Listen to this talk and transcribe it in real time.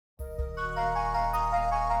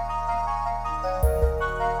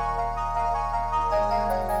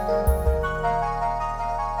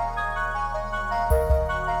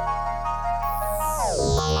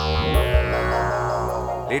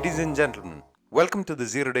Ladies and gentlemen, welcome to the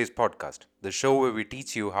 0 Days podcast, the show where we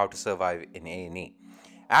teach you how to survive in A&E.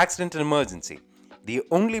 Accident and emergency, the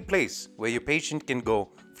only place where your patient can go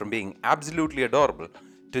from being absolutely adorable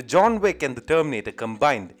to John Wick and the Terminator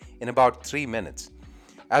combined in about 3 minutes.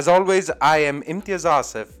 As always, I am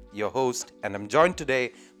Imthi, your host, and I'm joined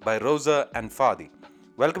today by Rosa and Fadi.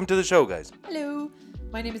 Welcome to the show, guys. Hello,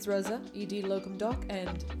 my name is Rosa, ED locum doc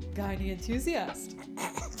and gynae enthusiast.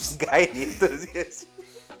 Gynae enthusiast.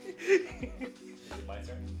 My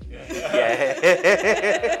turn? Yeah.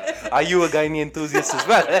 Are you a gynae enthusiast as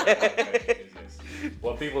well?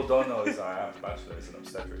 What people don't know is I have a bachelor's in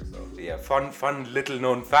obstetrics, though. Yeah, fun little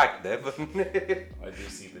known fact there. But I do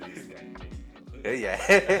see the least gang. yeah.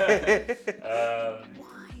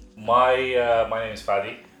 My name is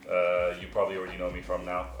Fadi. You probably already know me from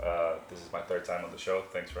now. This is my third time on the show.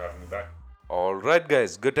 Thanks for having me back. All right,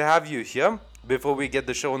 guys. Good to have you here. Before we get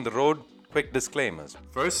the show on the road, quick disclaimers.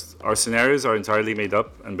 First, our scenarios are entirely made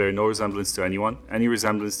up and bear no resemblance to anyone. Any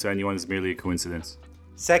resemblance to anyone is merely a coincidence.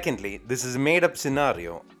 Secondly, this is a made-up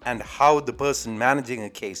scenario and how the person managing a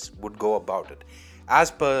case would go about it, as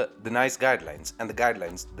per the NICE guidelines and the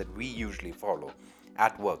guidelines that we usually follow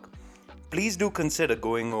at work. Please do consider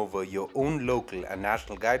going over your own local and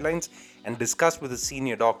national guidelines and discuss with a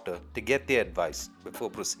senior doctor to get their advice before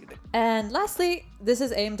proceeding. And lastly, this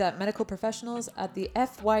is aimed at medical professionals at the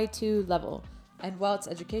FY2 level. And while it's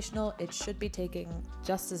educational, it should be taken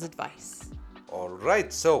just as advice.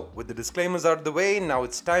 Alright, so with the disclaimers out of the way, now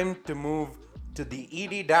it's time to move to the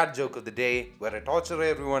ED dad joke of the day, where I torture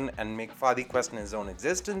everyone and make Fadi question his own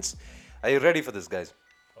existence. Are you ready for this, guys?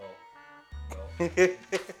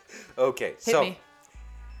 Okay, Hit me.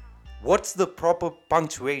 What's the proper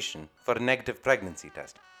punctuation for a negative pregnancy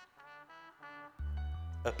test?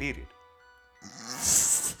 A period.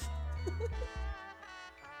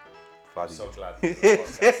 Fadi. So glad. You can't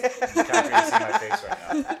really see my face right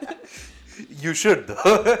now. You should,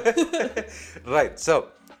 though. Right, so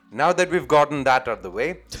now that we've gotten that out of the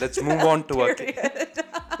way, let's move on to our. Okay.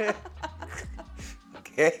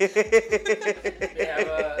 They have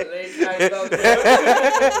a late night about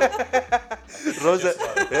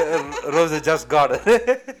Rosa just got it.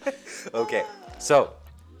 Okay, so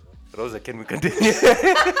Rosa, can we continue?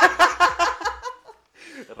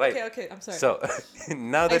 Right. Okay, I'm sorry. So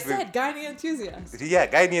now I that we said gynae enthusiast.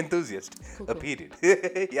 gynae enthusiast. Cool. A period.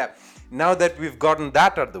 Yeah. Now that we've gotten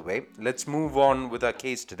that out of the way, let's move on with our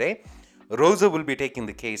case today. Rosa will be taking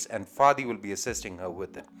the case and Fadi will be assisting her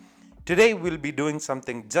with it. Today we'll be doing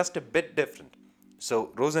something just a bit different.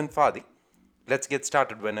 So Rosa and Fadi, let's get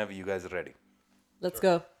started whenever you guys are ready. Let's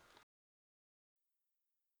go.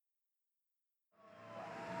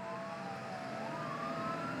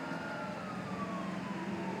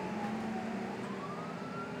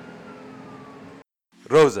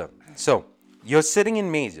 Rosa, so you're sitting in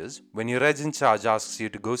Majors when your reg in charge asks you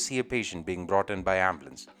to go see a patient being brought in by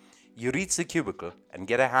ambulance. You reach the cubicle and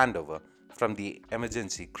get a handover from the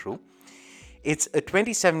emergency crew. It's a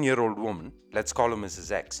 27-year-old woman, let's call her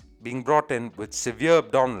Mrs. X, being brought in with severe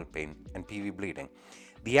abdominal pain and PV bleeding.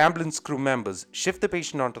 The ambulance crew members shift the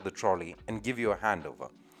patient onto the trolley and give you a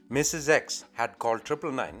handover. Mrs. X had called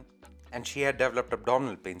 999 and she had developed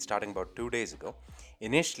abdominal pain starting about 2 days ago.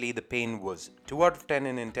 Initially, the pain was 2 out of 10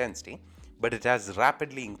 in intensity, but it has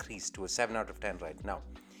rapidly increased to a 7 out of 10 right now.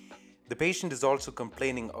 The patient is also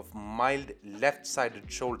complaining of mild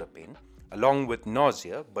left-sided shoulder pain, along with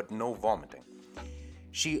nausea, but no vomiting.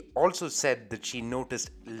 She also said that she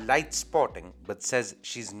noticed light spotting, but says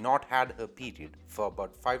she's not had her period for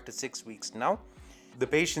about 5 to 6 weeks now. The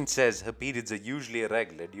patient says her periods are usually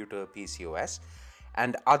irregular due to her PCOS,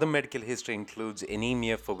 and other medical history includes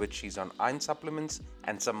anemia for which she's on iron supplements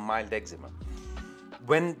and some mild eczema.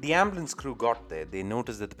 When the ambulance crew got there, they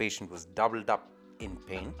noticed that the patient was doubled up in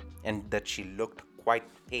pain and that she looked quite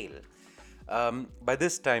pale. By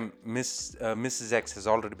this time, Mrs. X has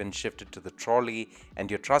already been shifted to the trolley and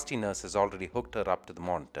your trusty nurse has already hooked her up to the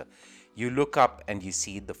monitor. You look up and you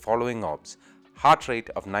see the following obs: heart rate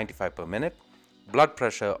of 95 per minute, blood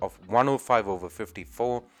pressure of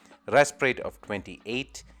 105/54, resp rate of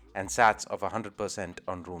 28, and SATs of 100%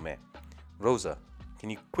 on room air. Rosa, can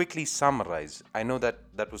you quickly summarize? I know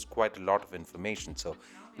that was quite a lot of information, so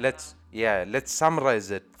let's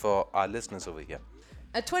summarize it for our listeners over here.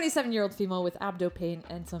 A 27-year-old female with abdo pain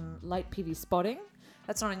and some light PV spotting.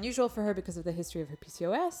 That's not unusual for her because of the history of her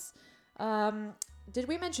PCOS. Did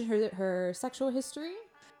we mention her sexual history?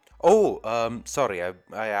 Oh, sorry,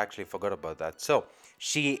 I actually forgot about that. So,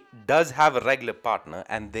 she does have a regular partner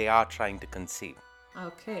and they are trying to conceive.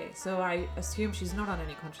 Okay, so I assume she's not on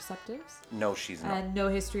any contraceptives? No, she's not. And no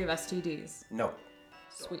history of STDs? No.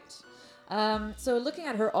 Sweet. So looking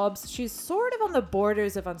at her obs, she's sort of on the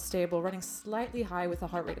borders of unstable, running slightly high with a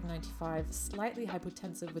heart rate of 95, slightly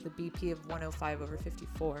hypotensive with a BP of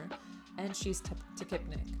 105/54, and she's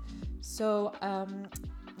tachypnic. So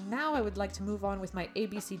now I would like to move on with my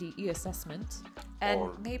ABCDE assessment and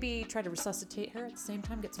maybe try to resuscitate her at the same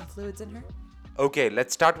time, get some fluids in her. Okay,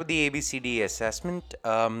 let's start with the ABCD assessment.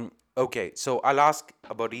 Okay, so I'll ask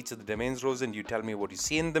about each of the domains, Rosa, and you tell me what you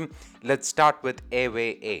see in them. Let's start with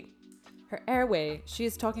airway A. Her airway, she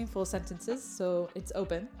is talking full sentences, so it's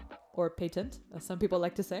open or patent, as some people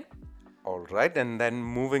like to say. All right, and then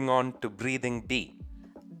moving on to breathing B.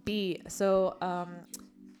 B, so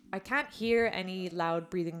I can't hear any loud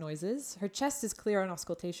breathing noises. Her chest is clear on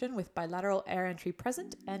auscultation with bilateral air entry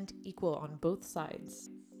present and equal on both sides.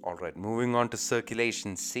 All right, moving on to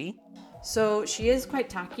circulation C. So she is quite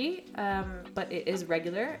tacky, but it is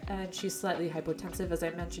regular, and she's slightly hypotensive, as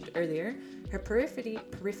I mentioned earlier. Her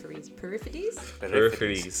peripheries,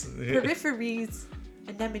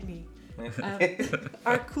 anemone,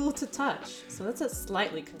 are cool to touch. So that's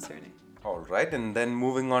slightly concerning. All right, and then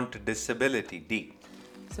moving on to disability D.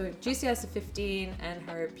 So GCS of 15, and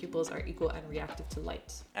her pupils are equal and reactive to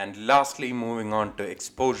light. And lastly, moving on to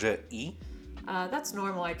exposure E. That's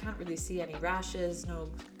normal. I can't really see any rashes, no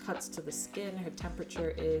cuts to the skin. Her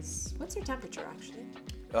temperature is... What's her temperature, actually?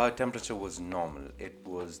 Temperature was normal. It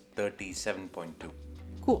was 37.2.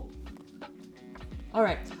 Cool. All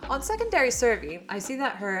right. On secondary survey, I see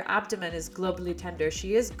that her abdomen is globally tender.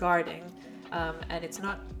 She is guarding, and it's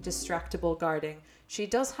not distractible guarding. She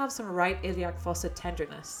does have some right iliac fossa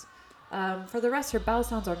tenderness. For the rest, her bowel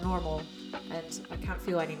sounds are normal, and I can't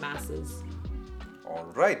feel any masses. All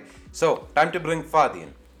right. So, time to bring Fadi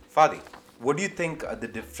in. Fadi, what do you think are the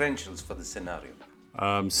differentials for the scenario?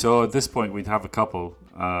 So at this point, we'd have a couple.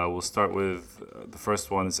 We'll start with the first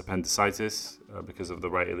one is appendicitis because of the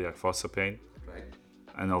right iliac fossa pain. Right.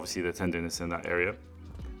 And obviously the tenderness in that area.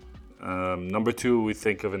 Number two, we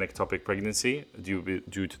think of an ectopic pregnancy due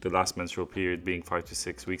to the last menstrual period being 5 to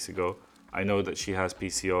 6 weeks ago. I know that she has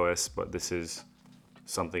PCOS, but this is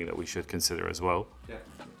something that we should consider as well. Yeah.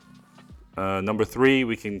 Number three,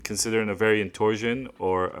 we can consider an ovarian torsion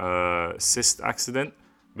or cyst accident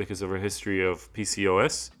because of her history of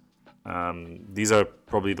PCOS. These are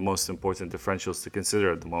probably the most important differentials to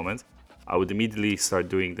consider at the moment. I would immediately start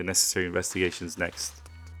doing the necessary investigations next.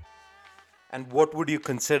 And what would you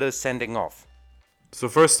consider sending off? So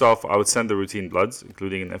first off, I would send the routine bloods,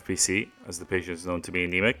 including an FPC, as the patient is known to be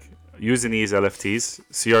anemic. Use an EASE LFTs,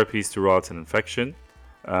 CRPs to rule out an infection.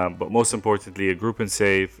 But most importantly, a group and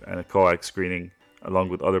save and a coax screening along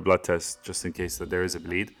with other blood tests just in case that there is a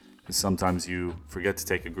bleed. Because sometimes you forget to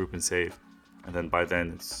take a group and save, and then by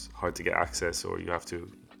then it's hard to get access or you have to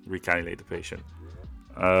recannulate the patient.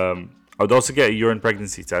 I would also get a urine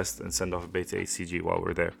pregnancy test and send off a beta HCG while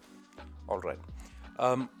we're there. All right.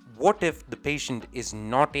 What if the patient is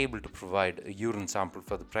not able to provide a urine sample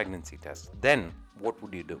for the pregnancy test? Then what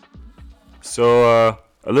would you do? So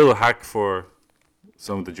a little hack for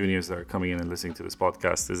some of the juniors that are coming in and listening to this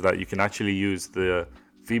podcast is that you can actually use the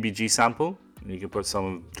VBG sample and you can put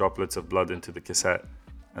some droplets of blood into the cassette,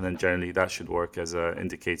 and then generally that should work as an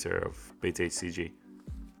indicator of beta HCG.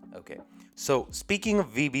 Okay. So speaking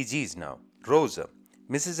of VBGs now, Rosa,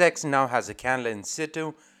 Mrs. X now has a cannula in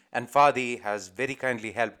situ, and Fadi has very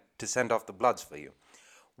kindly helped to send off the bloods for you.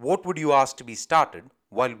 What would you ask to be started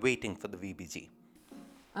while waiting for the VBG?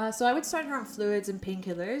 So I would start her on fluids and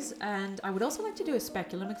painkillers, and I would also like to do a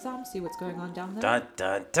speculum exam, see what's going on down there. Dun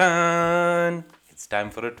dun dun! It's time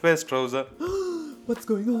for a twist, Rosa. What's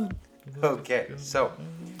going on? Okay, so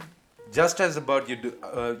just as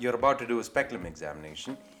you're about to do a speculum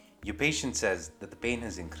examination, your patient says that the pain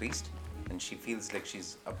has increased and she feels like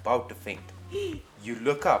she's about to faint. You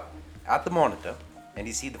look up at the monitor and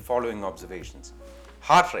you see the following observations.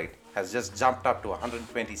 Heart rate has just jumped up to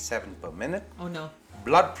 127 per minute. Oh no.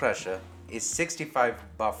 Blood pressure is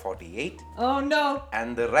 65/48. Oh no.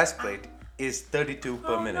 And the rest rate is 32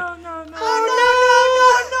 per minute. No.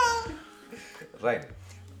 Right.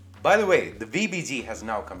 By the way, the VBG has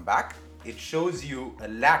now come back. It shows you a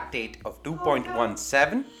lactate of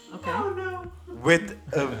 2.17 Okay. with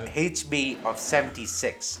a HB of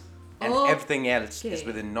 76. And everything else is Okay.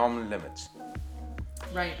 within normal limits.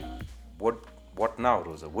 Right. What now,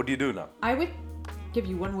 Rosa? What do you do now? I would give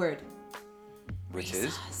you one word. Which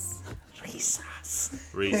is?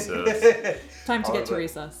 Resus. Resus. Time to get to Alright.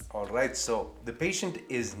 resus. All right, so the patient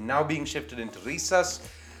is now being shifted into resus.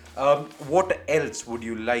 What else would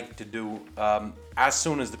you like to do as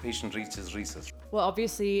soon as the patient reaches resus? Well,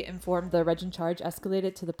 obviously inform the reg in charge, escalate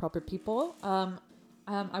it to the proper people.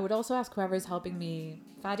 I would also ask whoever is helping me.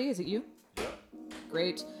 Fadi, is it you? Yeah.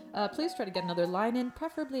 Great. Please try to get another line in,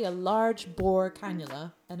 preferably a large bore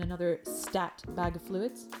cannula and another stat bag of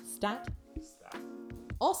fluids. Stat?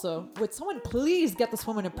 Also, would someone please get this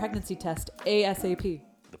woman a pregnancy test ASAP?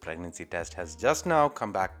 The pregnancy test has just now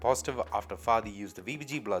come back positive after Fadi used the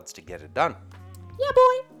VBG bloods to get it done. Yeah,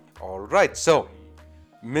 boy. Alright, so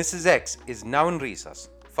Mrs. X is now in recess.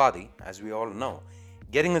 Fadi, as we all know,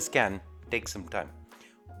 getting a scan takes some time.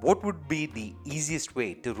 What would be the easiest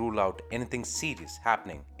way to rule out anything serious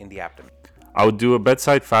happening in the abdomen? I would do a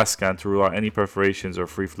bedside fast scan to rule out any perforations or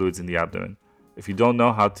free fluids in the abdomen. If you don't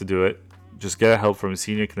know how to do it, just get help from a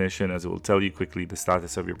senior clinician as it will tell you quickly the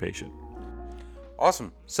status of your patient.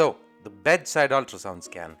 Awesome. So, the bedside ultrasound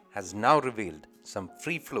scan has now revealed some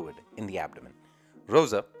free fluid in the abdomen.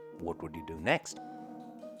 Rosa, what would you do next?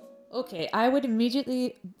 Okay, I would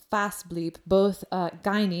immediately fast bleep both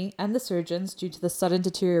gynae and the surgeons due to the sudden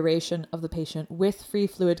deterioration of the patient with free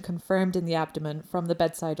fluid confirmed in the abdomen from the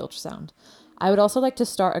bedside ultrasound. I would also like to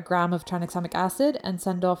start a gram of tranexamic acid and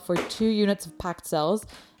send off for 2 units of packed cells,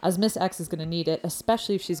 as Miss X is going to need it,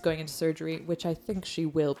 especially if she's going into surgery, which I think she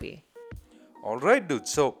will be. Alright, dude.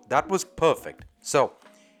 So, that was perfect. So,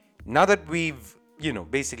 now that we've,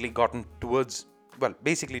 basically gotten towards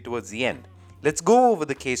the end, let's go over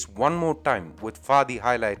the case one more time with Fadi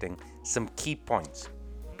highlighting some key points.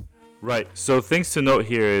 Right, so things to note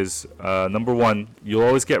here is, number one, you'll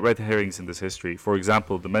always get red herrings in this history. For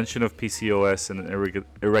example, the mention of PCOS and an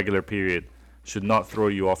irregular period should not throw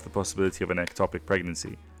you off the possibility of an ectopic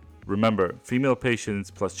pregnancy. Remember, female patients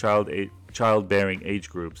plus childbearing age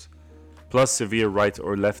groups, plus severe right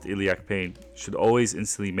or left iliac pain should always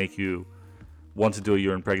instantly make you want to do a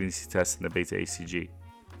urine pregnancy test in the beta HCG.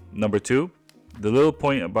 Number two, the little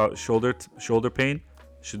point about shoulder pain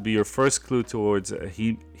should be your first clue towards a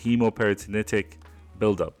hemoperitonitic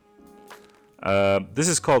buildup. This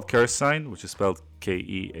is called Kehr's sign, which is spelled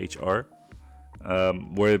Kehr,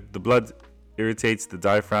 where the blood irritates the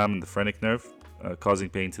diaphragm and the phrenic nerve, causing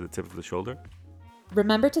pain to the tip of the shoulder.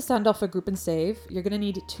 Remember to send off a group and save. You're going to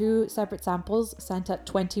need 2 separate samples sent at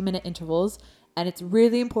 20-minute intervals, and it's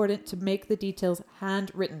really important to make the details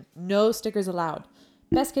handwritten. No stickers allowed.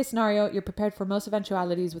 Best case scenario, you're prepared for most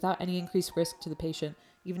eventualities without any increased risk to the patient,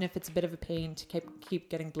 even if it's a bit of a pain to keep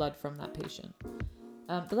getting blood from that patient.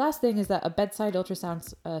 The last thing is that a bedside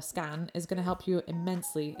ultrasound scan is going to help you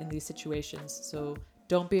immensely in these situations, so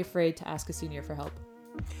don't be afraid to ask a senior for help.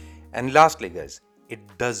 And lastly, guys, it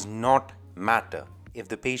does not matter if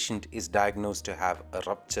the patient is diagnosed to have a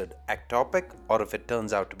ruptured ectopic or if it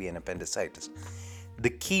turns out to be an appendicitis. The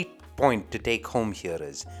key point to take home here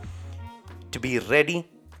is to be ready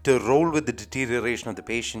to roll with the deterioration of the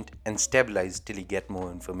patient and stabilize till you get more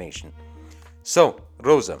information. So,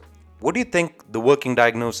 Rosa, what do you think the working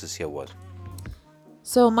diagnosis here was?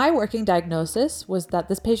 So my working diagnosis was that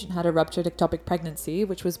this patient had a ruptured ectopic pregnancy,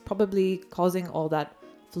 which was probably causing all that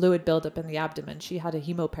fluid buildup in the abdomen. She had a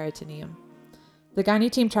hemoperitoneum. The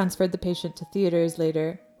gynae team transferred the patient to theaters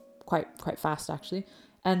later, quite fast actually,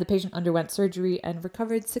 and the patient underwent surgery and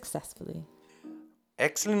recovered successfully.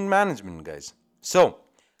 Excellent management, guys. So,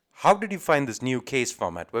 how did you find this new case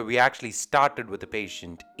format where we actually started with a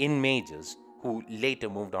patient in majors who later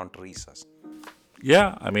moved on to recess?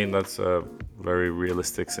 Yeah, I mean, that's a very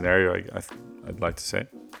realistic scenario, I'd like to say.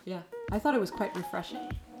 Yeah, I thought it was quite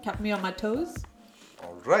refreshing. Kept me on my toes.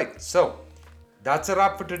 Alright, so that's a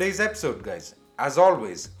wrap for today's episode, guys. As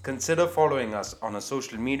always, consider following us on our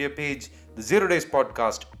social media page, the 0 Days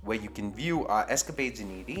Podcast, where you can view our escapades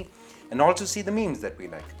in ED and also see the memes that we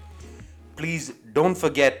like. Please don't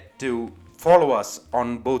forget to follow us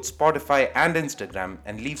on both Spotify and Instagram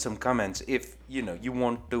and leave some comments if you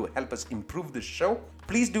want to help us improve the show.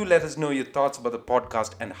 Please do let us know your thoughts about the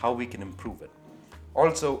podcast and how we can improve it.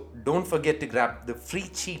 Also, don't forget to grab the free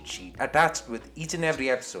cheat sheet attached with each and every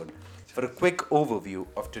episode for a quick overview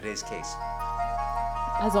of today's case.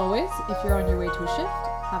 As always, if you're on your way to a shift,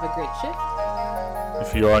 have a great shift.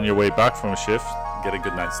 If you're on your way back from a shift, get a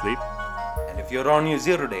good night's sleep. And if you're on your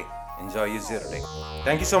 0 day, enjoy your 0 day.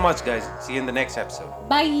 Thank you so much, guys. See you in the next episode.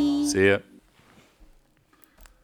 Bye. See ya.